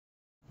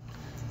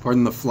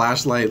Pardon the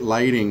flashlight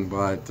lighting,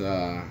 but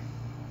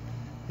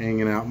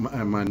hanging out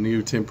at my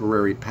new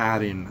temporary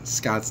pad in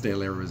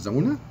Scottsdale,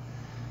 Arizona,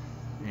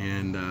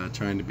 and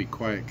trying to be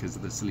quiet because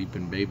of the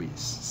sleeping babies.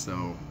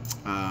 So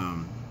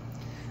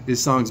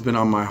this song's been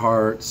on my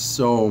heart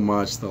so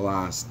much the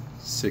last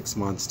 6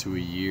 months to a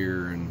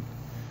year, and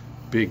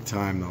big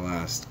time the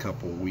last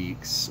couple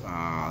weeks.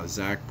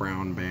 Zac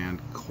Brown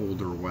Band,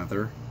 Colder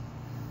Weather.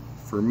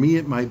 For me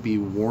it might be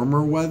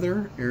warmer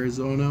weather,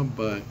 Arizona,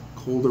 but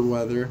colder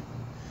weather.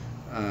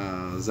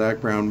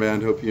 Zac Brown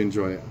Band, hope you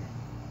enjoy it.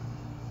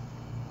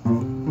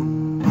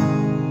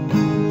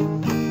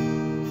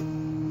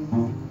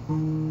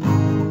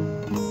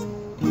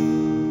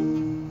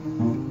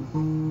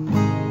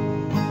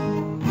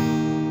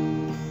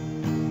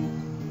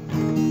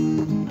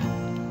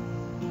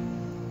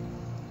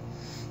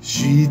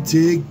 She'd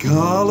take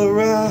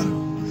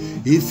Colorado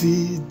if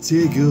he'd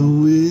take her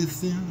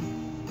with him.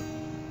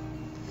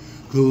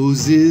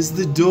 Closes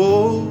the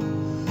door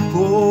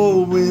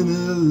for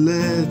winter,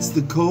 lets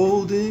the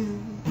cold in.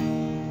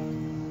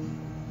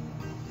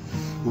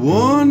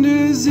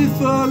 Wonders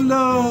if our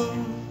love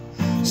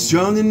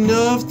strong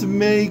enough to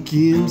make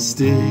him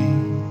stay.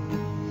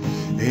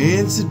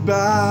 Answered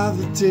by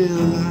the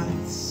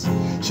taillights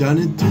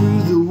shining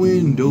through the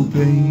window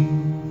pane.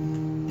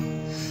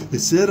 They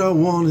said, I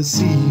wanna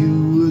see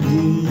you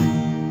again,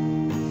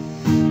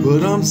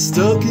 but I'm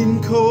stuck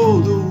in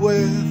colder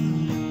weather.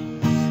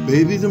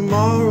 Baby,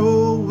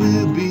 tomorrow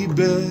will be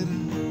better.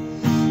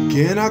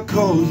 Can I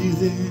call you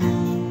then?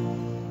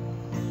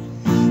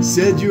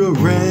 Said you're a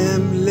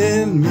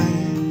rambling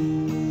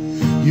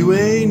man, you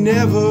ain't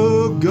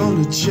never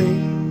gonna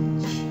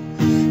change.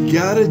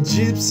 Got a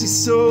gypsy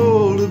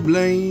soul to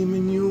blame,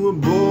 and you were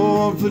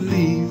born for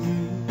leaving.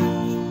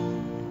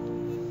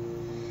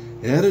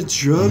 At a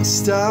truck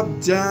stop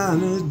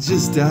diner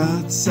just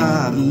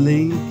outside of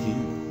Lincoln.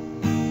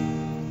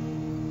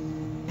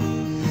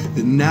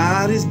 The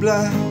night is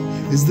black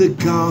as the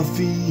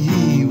coffee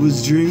he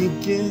was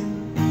drinking,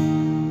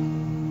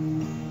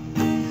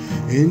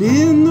 and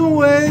in the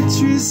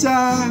waitress'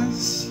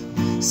 eyes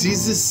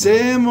sees the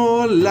same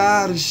old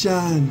light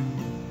shining.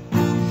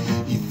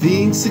 He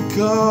thinks of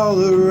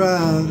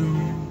Colorado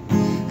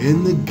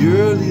and the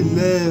girl he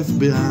left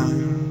behind.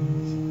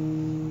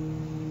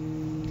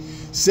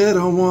 Said,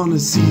 I wanna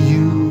see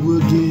you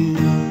again,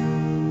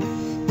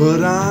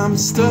 but I'm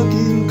stuck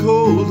in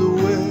colder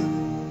weather.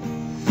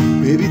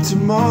 Maybe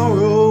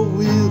tomorrow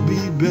will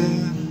be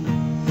better.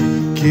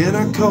 Can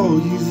I call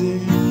you then?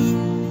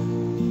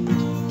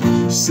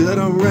 Said,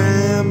 I'm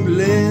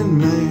rambling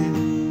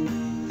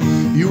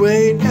man, you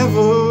ain't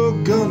ever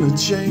gonna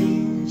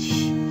change.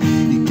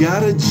 You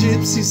got a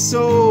gypsy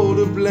soul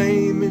to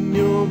blame, and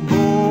you're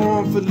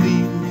born for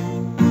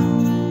leaving.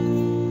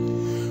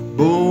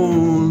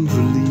 Born for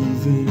leaving.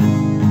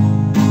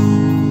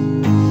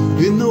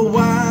 In the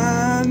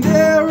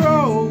winding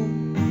road,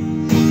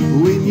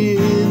 when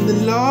you're in the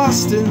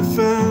lost and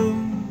found.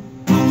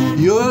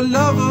 You're a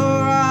lover,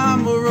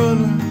 I'm a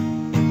runner,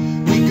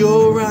 we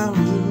go round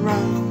and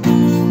round.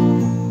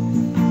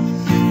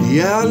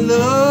 Yeah, I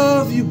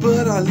love you,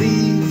 but I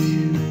leave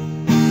you.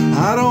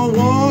 I don't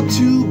want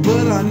to,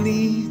 but I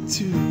need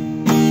to.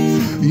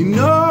 You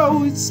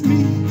know it's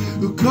me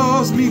who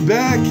calls me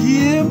back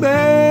here,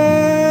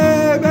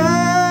 baby.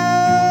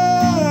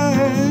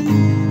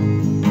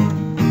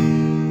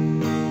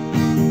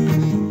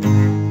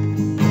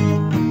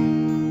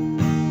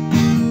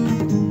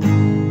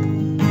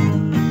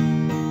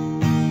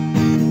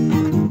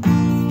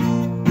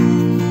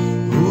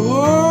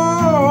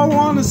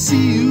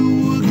 See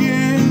you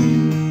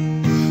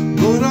again,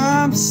 but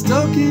I'm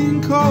stuck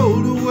in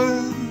colder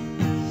weather.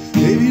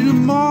 Maybe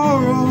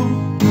tomorrow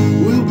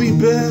will be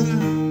better.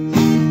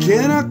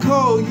 Can I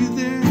call you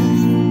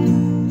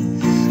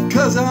then?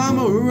 'Cause I'm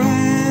a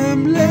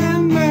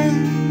rambling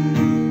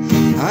man,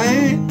 I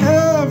ain't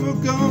ever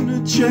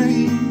gonna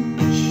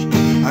change.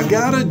 I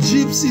got a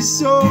gypsy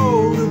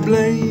soul to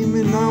blame,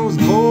 and I was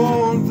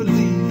born for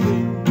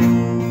leaving.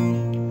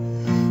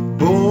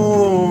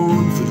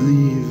 Born for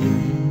leaving.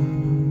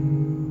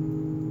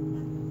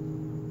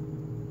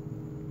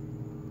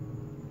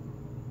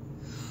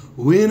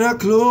 When I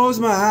close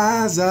my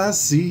eyes, I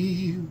see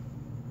you.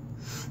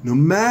 No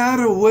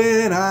matter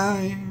where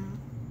I am,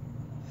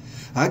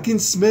 I can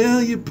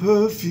smell your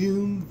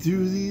perfume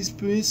through these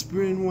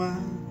whispering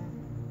wine.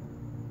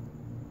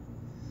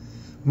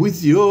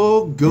 With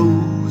your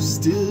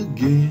ghost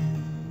again.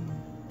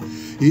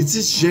 It's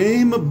a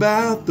shame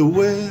about the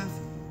weather.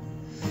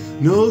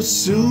 No,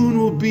 soon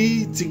we'll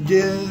be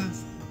together.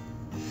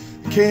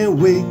 Can't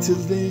wait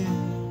till then.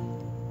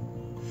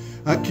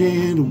 I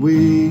can't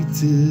wait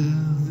till then.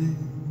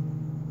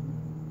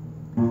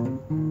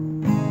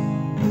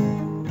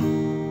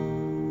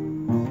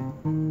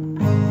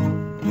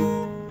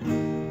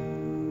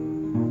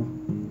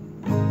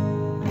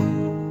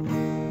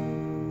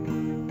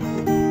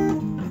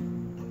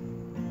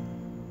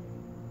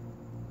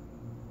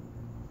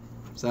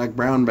 Zac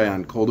Brown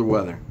Band, Colder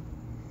Weather.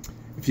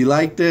 If you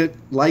liked it,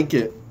 like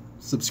it.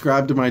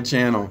 Subscribe to my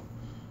channel.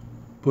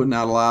 Putting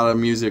out a lot of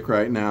music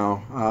right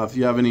now. If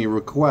you have any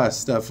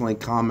requests, definitely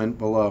comment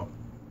below.